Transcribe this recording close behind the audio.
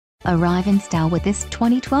Arrive in style with this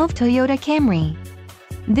 2012 Toyota Camry.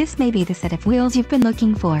 This may be the set of wheels you've been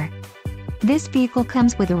looking for. This vehicle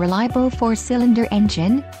comes with a reliable 4-cylinder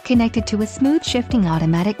engine, connected to a smooth shifting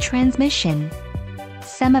automatic transmission.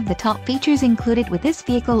 Some of the top features included with this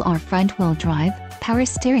vehicle are front-wheel drive, power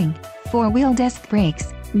steering, 4-wheel disc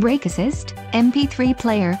brakes, brake assist, MP3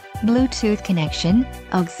 player, Bluetooth connection,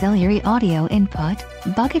 auxiliary audio input,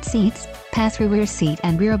 bucket seats, pass-through rear seat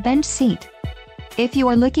and rear bench seat. If you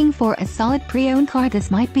are looking for a solid pre-owned car,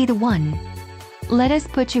 this might be the one. Let us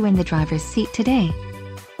put you in the driver's seat today.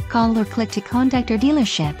 Call or click to contact our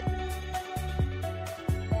dealership.